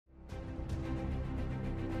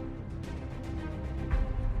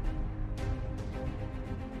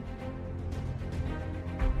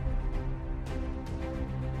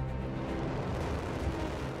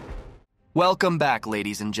Welcome back,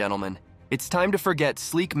 ladies and gentlemen. It's time to forget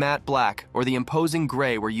sleek matte black or the imposing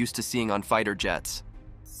gray we're used to seeing on fighter jets.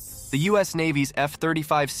 The US Navy's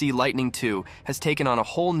F-35C Lightning II has taken on a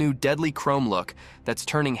whole new deadly chrome look that's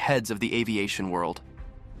turning heads of the aviation world.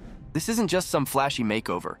 This isn't just some flashy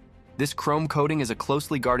makeover. This chrome coating is a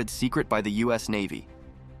closely guarded secret by the US Navy.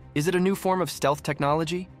 Is it a new form of stealth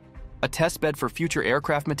technology? A testbed for future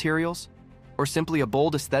aircraft materials? Or simply a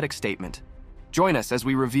bold aesthetic statement? Join us as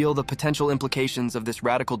we reveal the potential implications of this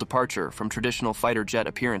radical departure from traditional fighter jet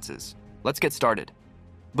appearances. Let's get started.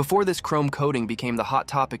 Before this chrome coating became the hot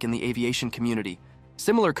topic in the aviation community,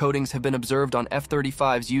 similar coatings have been observed on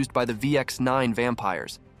F-35s used by the VX-9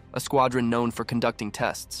 Vampires, a squadron known for conducting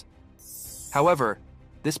tests. However,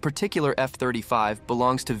 this particular F-35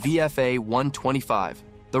 belongs to VFA-125,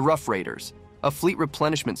 the Rough Raiders, a fleet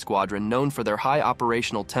replenishment squadron known for their high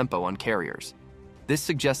operational tempo on carriers. This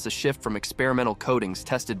suggests a shift from experimental coatings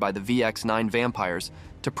tested by the VX-9 Vampires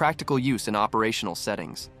to practical use in operational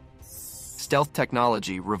settings. Stealth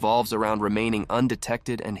technology revolves around remaining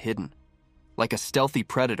undetected and hidden. Like a stealthy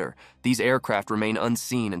predator, these aircraft remain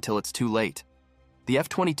unseen until it's too late. The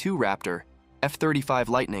F-22 Raptor, F-35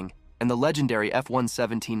 Lightning, and the legendary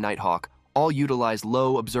F-117 Nighthawk all utilize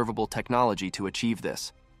low observable technology to achieve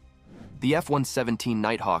this. The F-117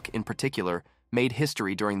 Nighthawk, in particular, made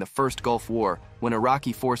history during the First Gulf War when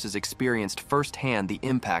Iraqi forces experienced firsthand the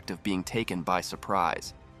impact of being taken by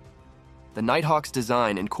surprise. The Nighthawk's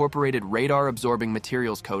design incorporated radar-absorbing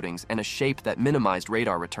materials coatings and a shape that minimized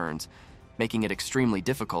radar returns, making it extremely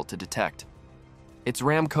difficult to detect. Its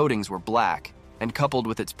ram coatings were black, and coupled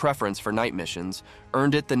with its preference for night missions,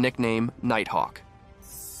 earned it the nickname Nighthawk.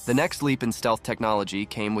 The next leap in stealth technology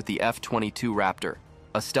came with the F-22 Raptor,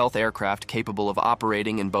 a stealth aircraft capable of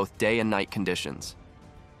operating in both day and night conditions.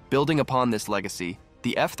 Building upon this legacy,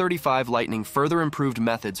 the F-35 Lightning further improved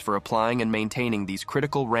methods for applying and maintaining these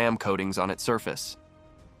critical ram coatings on its surface.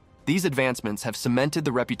 These advancements have cemented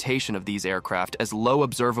the reputation of these aircraft as low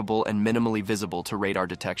observable and minimally visible to radar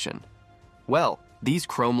detection. Well, these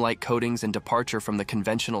chrome-like coatings and departure from the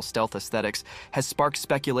conventional stealth aesthetics has sparked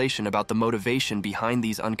speculation about the motivation behind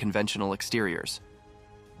these unconventional exteriors.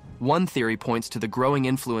 One theory points to the growing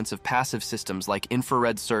influence of passive systems like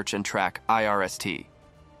infrared search and track (IRST).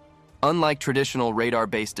 Unlike traditional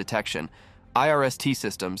radar-based detection, IRST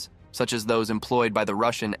systems, such as those employed by the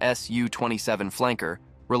Russian Su-27 flanker,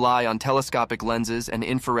 rely on telescopic lenses and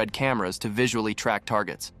infrared cameras to visually track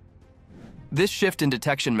targets. This shift in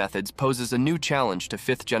detection methods poses a new challenge to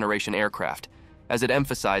fifth-generation aircraft, as it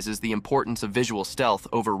emphasizes the importance of visual stealth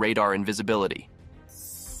over radar invisibility.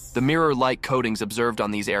 The mirror-like coatings observed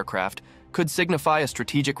on these aircraft could signify a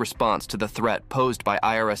strategic response to the threat posed by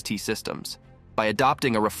IRST systems. By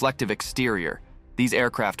adopting a reflective exterior, these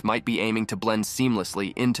aircraft might be aiming to blend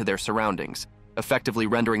seamlessly into their surroundings, effectively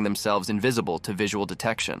rendering themselves invisible to visual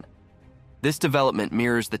detection. This development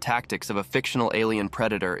mirrors the tactics of a fictional alien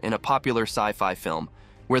predator in a popular sci-fi film,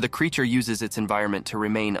 where the creature uses its environment to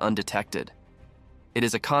remain undetected. It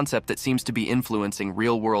is a concept that seems to be influencing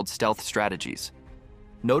real-world stealth strategies.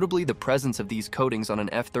 Notably, the presence of these coatings on an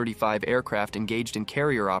F-35 aircraft engaged in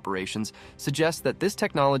carrier operations suggests that this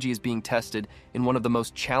technology is being tested in one of the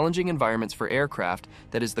most challenging environments for aircraft,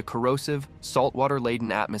 that is the corrosive,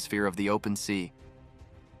 saltwater-laden atmosphere of the open sea.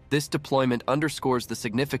 This deployment underscores the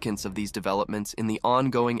significance of these developments in the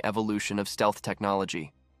ongoing evolution of stealth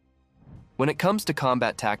technology. When it comes to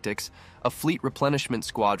combat tactics, a fleet replenishment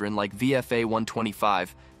squadron like VFA-125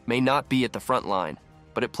 may not be at the front line,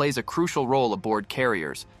 but it plays a crucial role aboard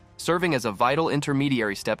carriers, serving as a vital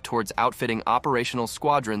intermediary step towards outfitting operational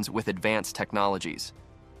squadrons with advanced technologies.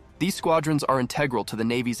 These squadrons are integral to the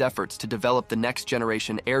Navy's efforts to develop the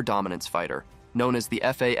next-generation air dominance fighter, known as the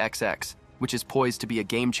F/A-XX, which is poised to be a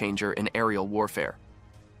game-changer in aerial warfare.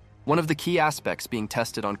 One of the key aspects being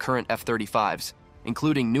tested on current F-35s,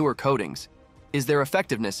 including newer coatings, is their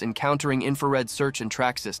effectiveness in countering infrared search and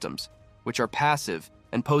track systems, which are passive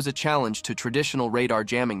and pose a challenge to traditional radar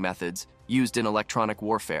jamming methods used in electronic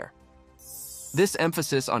warfare. This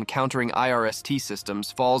emphasis on countering IRST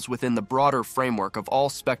systems falls within the broader framework of all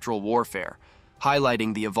spectral warfare,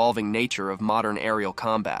 highlighting the evolving nature of modern aerial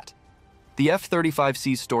combat. The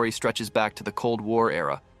F-35C's story stretches back to the Cold War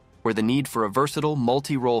era, where the need for a versatile,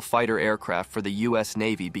 multi-role fighter aircraft for the US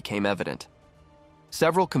Navy became evident.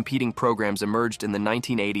 Several competing programs emerged in the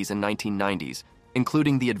 1980s and 1990s,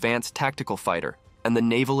 including the Advanced Tactical Fighter and the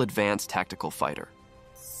Naval Advanced Tactical Fighter.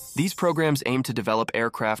 These programs aim to develop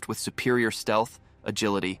aircraft with superior stealth,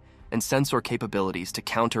 agility, and sensor capabilities to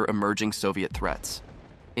counter emerging Soviet threats.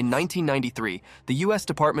 In 1993, the U.S.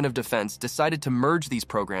 Department of Defense decided to merge these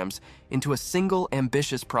programs into a single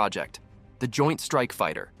ambitious project, the Joint Strike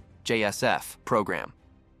Fighter, JSF, program.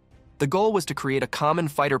 The goal was to create a common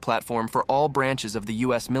fighter platform for all branches of the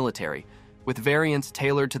U.S. military, with variants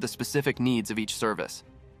tailored to the specific needs of each service.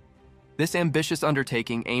 This ambitious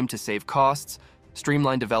undertaking aimed to save costs,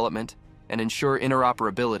 streamline development, and ensure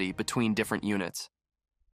interoperability between different units.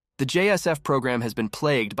 The JSF program has been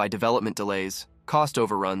plagued by development delays, cost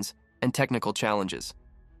overruns, and technical challenges.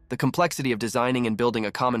 The complexity of designing and building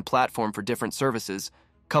a common platform for different services,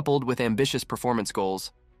 coupled with ambitious performance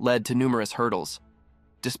goals, led to numerous hurdles.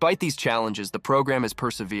 Despite these challenges, the program has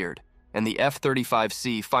persevered, and the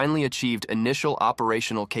F-35C finally achieved initial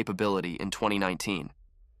operational capability in 2019.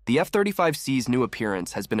 The F-35C's new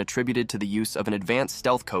appearance has been attributed to the use of an advanced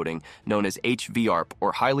stealth coating known as HVRP,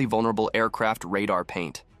 or Highly Vulnerable Aircraft Radar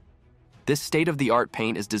Paint. This state-of-the-art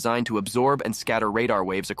paint is designed to absorb and scatter radar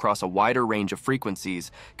waves across a wider range of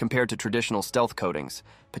frequencies compared to traditional stealth coatings,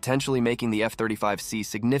 potentially making the F-35C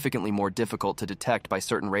significantly more difficult to detect by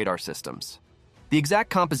certain radar systems. The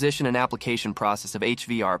exact composition and application process of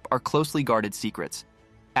HVRP are closely guarded secrets,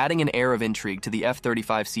 adding an air of intrigue to the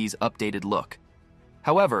F-35C's updated look.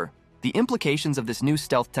 However, the implications of this new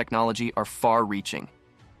stealth technology are far-reaching.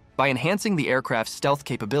 By enhancing the aircraft's stealth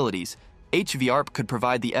capabilities, HVRP could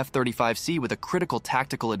provide the F-35C with a critical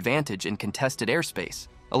tactical advantage in contested airspace,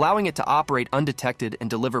 allowing it to operate undetected and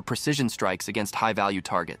deliver precision strikes against high-value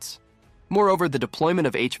targets. Moreover, the deployment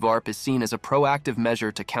of HVRP is seen as a proactive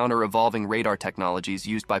measure to counter evolving radar technologies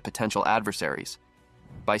used by potential adversaries.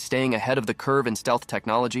 By staying ahead of the curve in stealth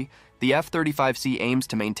technology, the F-35C aims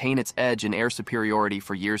to maintain its edge in air superiority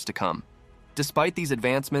for years to come. Despite these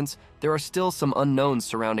advancements, there are still some unknowns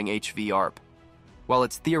surrounding HVRP. While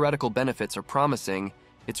its theoretical benefits are promising,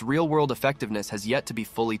 its real-world effectiveness has yet to be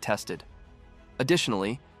fully tested.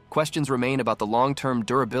 Additionally, questions remain about the long-term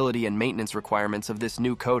durability and maintenance requirements of this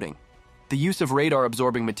new coating. The use of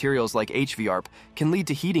radar-absorbing materials like HVRP can lead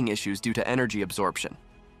to heating issues due to energy absorption.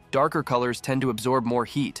 Darker colors tend to absorb more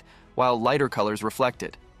heat, while lighter colors reflect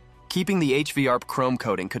it. Keeping the HVRP chrome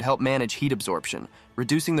coating could help manage heat absorption,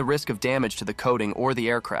 reducing the risk of damage to the coating or the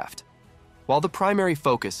aircraft. While the primary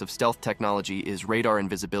focus of stealth technology is radar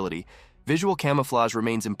invisibility, visual camouflage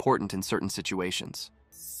remains important in certain situations.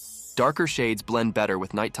 Darker shades blend better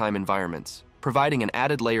with nighttime environments, providing an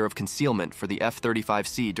added layer of concealment for the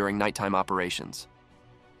F-35C during nighttime operations.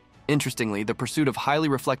 Interestingly, the pursuit of highly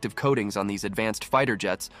reflective coatings on these advanced fighter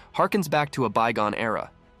jets harkens back to a bygone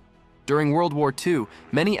era. During World War II,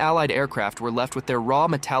 many Allied aircraft were left with their raw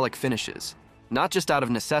metallic finishes, not just out of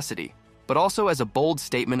necessity, but also as a bold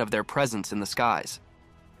statement of their presence in the skies.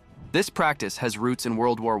 This practice has roots in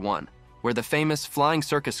World War I, where the famous Flying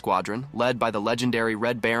Circus Squadron, led by the legendary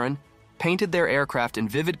Red Baron, painted their aircraft in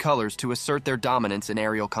vivid colors to assert their dominance in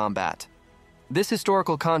aerial combat. This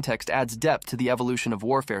historical context adds depth to the evolution of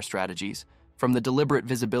warfare strategies, from the deliberate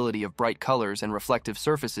visibility of bright colors and reflective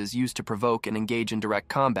surfaces used to provoke and engage in direct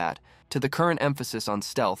combat, to the current emphasis on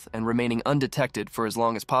stealth and remaining undetected for as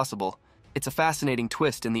long as possible. It's a fascinating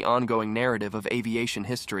twist in the ongoing narrative of aviation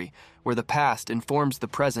history, where the past informs the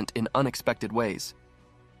present in unexpected ways.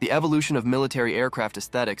 The evolution of military aircraft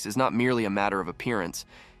aesthetics is not merely a matter of appearance.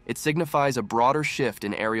 It signifies a broader shift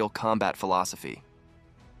in aerial combat philosophy.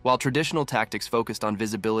 While traditional tactics focused on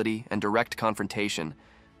visibility and direct confrontation,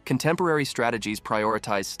 contemporary strategies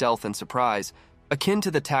prioritize stealth and surprise, akin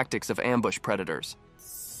to the tactics of ambush predators.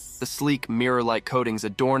 The sleek, mirror-like coatings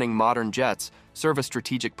adorning modern jets serve a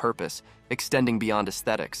strategic purpose, extending beyond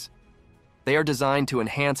aesthetics. They are designed to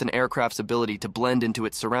enhance an aircraft's ability to blend into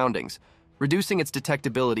its surroundings, reducing its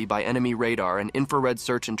detectability by enemy radar and infrared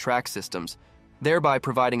search and track systems, thereby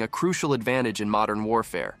providing a crucial advantage in modern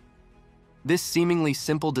warfare. This seemingly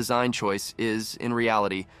simple design choice is, in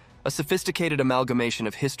reality, a sophisticated amalgamation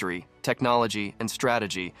of history, technology, and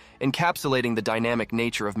strategy, encapsulating the dynamic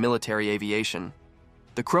nature of military aviation.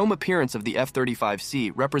 The chrome appearance of the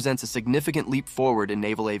F-35C represents a significant leap forward in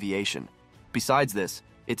naval aviation. Besides this,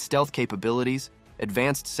 its stealth capabilities,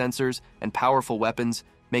 advanced sensors, and powerful weapons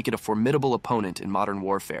make it a formidable opponent in modern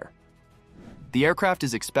warfare. The aircraft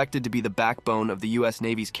is expected to be the backbone of the U.S.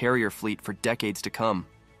 Navy's carrier fleet for decades to come,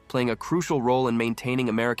 playing a crucial role in maintaining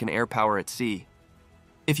American air power at sea.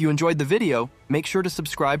 If you enjoyed the video, make sure to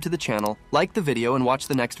subscribe to the channel, like the video, and watch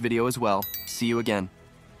the next video as well. See you again.